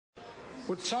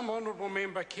Would some honourable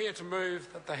member care to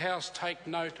move that the House take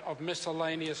note of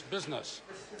miscellaneous business?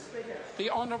 The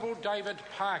Honourable David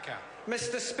Parker.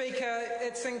 Mr Speaker,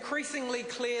 it's increasingly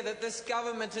clear that this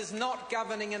government is not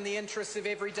governing in the interests of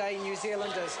everyday New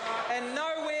Zealanders, and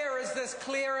nowhere is this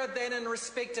clearer than in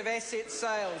respect of asset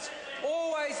sales.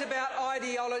 Always about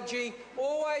ideology,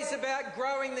 always about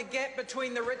growing the gap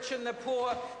between the rich and the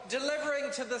poor, delivering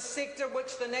to the sector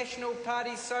which the National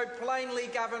Party so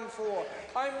plainly govern for.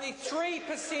 Only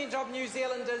 3% of New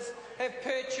Zealanders have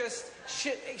purchased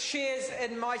shares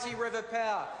in Mighty River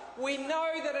Power. We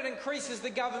know that it increases the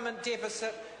government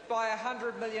deficit by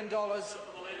 $100 million a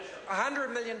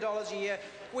year.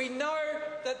 We know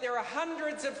that there are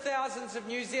hundreds of thousands of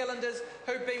New Zealanders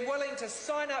who've been willing to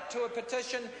sign up to a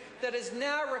petition that is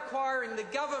now requiring the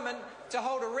government to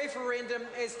hold a referendum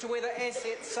as to whether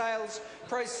asset sales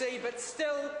proceed, but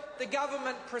still the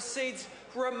government proceeds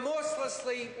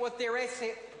remorselessly with their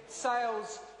asset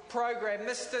sales program.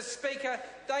 Mr Speaker,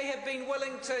 they have been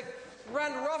willing to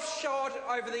run roughshod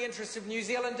over the interests of New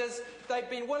Zealanders. They've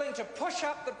been willing to push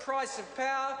up the price of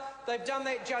power. They've done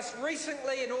that just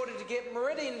recently in order to get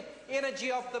Meridian Energy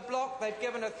off the block. They've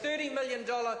given a $30 million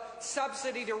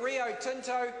subsidy to Rio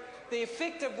Tinto, the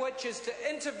effect of which is to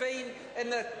intervene in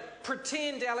the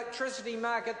pretend electricity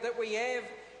market that we have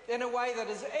in a way that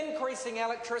is increasing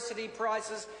electricity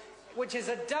prices, which is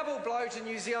a double blow to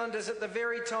New Zealanders at the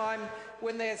very time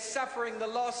when they're suffering the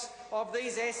loss of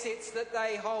these assets that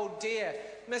they hold dear.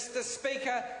 Mr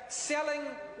Speaker, selling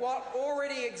what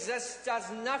already exists does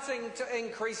nothing to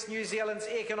increase New Zealand's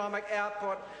economic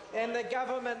output, and the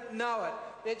government know it.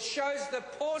 It shows the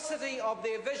paucity of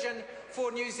their vision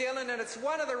for New Zealand, and it's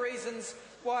one of the reasons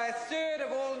why a third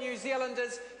of all New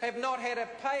Zealanders have not had a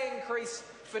pay increase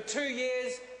for 2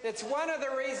 years. It's one of the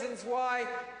reasons why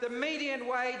the median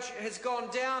wage has gone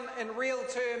down in real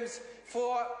terms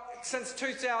since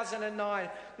 2009.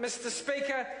 Mr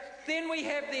Speaker, then we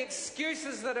have the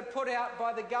excuses that are put out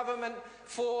by the government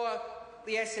for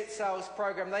the asset sales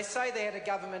program. They say they had a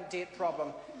government debt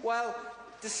problem. Well,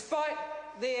 despite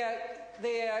their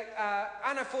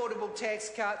unaffordable tax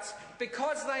cuts,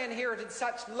 because they inherited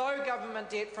such low government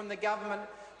debt from the government,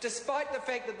 despite the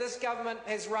fact that this government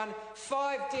has run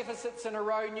 5 deficits in a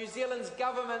row, New Zealand's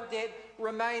government debt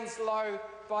remains low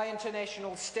by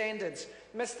international standards.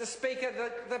 Mr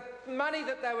Speaker, the money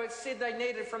that they said they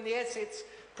needed from the assets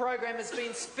program has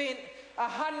been spent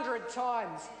 100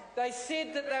 times. They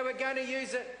said that they were going to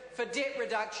use it for debt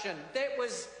reduction. That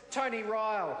was Tony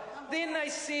Ryle. Then they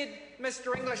said,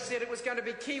 Mr English said it was going to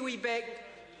be Kiwi-backed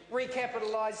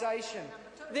recapitalisation.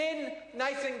 Then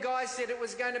Nathan Guy said it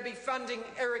was going to be funding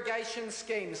irrigation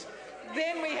schemes.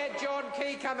 Then we had John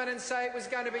Key come in and say it was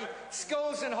going to be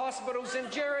schools and hospitals, and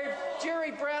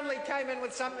Jerry Brownlee came in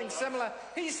with something similar.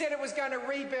 He said it was going to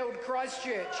rebuild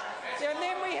Christchurch. And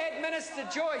then we had Minister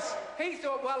Joyce. He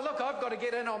thought, well, look, I've got to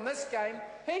get in on this game.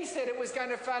 He said it was going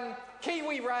to fund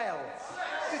Kiwi Rail.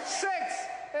 6.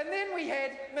 And then we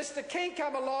had Mr Key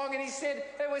come along and he said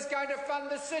it was going to fund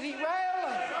the City Rail.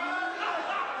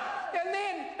 And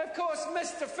then, of course,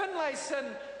 Mr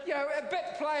Finlayson, a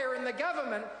bit player in the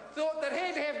government, thought that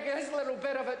he'd have his little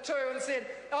bit of it too and said,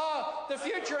 oh, the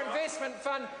Future Investment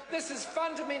Fund, this is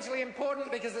fundamentally important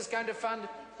because it's going to fund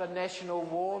the National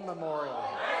War Memorial.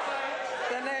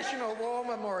 The National War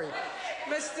Memorial.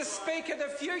 Mr Speaker, the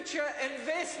Future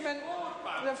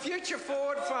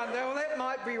Forward Fund, well, that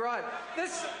might be right.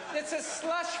 It's a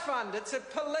slush fund. It's a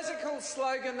political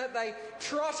slogan that they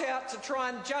trot out to try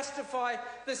and justify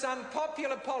this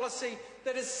unpopular policy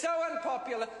that is so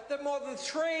unpopular that more than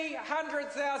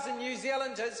 300,000 New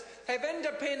Zealanders have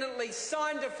independently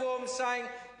signed a form saying,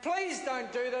 please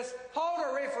don't do this, hold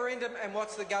a referendum, and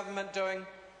what's the government doing?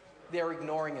 They're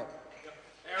ignoring it.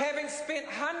 Having spent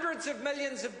hundreds of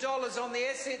millions of dollars on the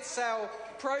asset sale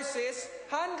process,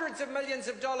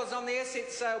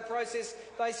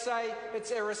 they say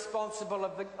it's irresponsible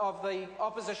of the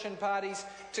opposition parties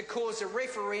to cause a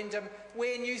referendum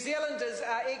where New Zealanders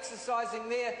are exercising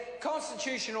their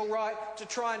constitutional right to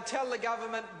try and tell the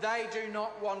government they do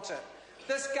not want it.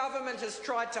 This government has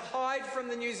tried to hide from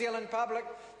the New Zealand public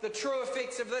the true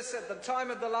effects of this. At the time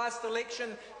of the last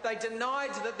election, they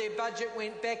denied that their budget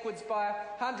went backwards by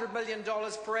 $100 million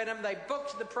per annum. They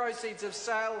booked the proceeds of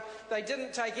sale. They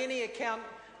didn't take any account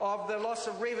of the loss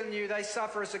of revenue they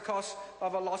suffer as a cost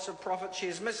of a loss of profit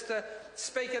shares. Mr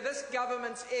Speaker, this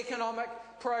government's economic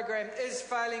program is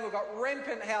failing. We've got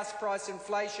rampant house price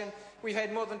inflation. We've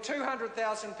had more than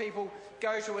 200,000 people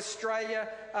go to Australia,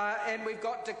 and we've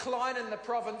got decline in the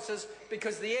provinces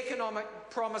because the economic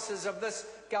promises of this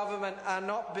government are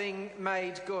not being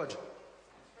made good.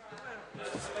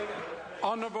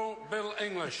 Honourable Bill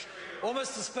English. Well,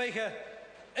 Mr Speaker,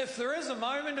 if there is a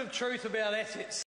moment of truth about assets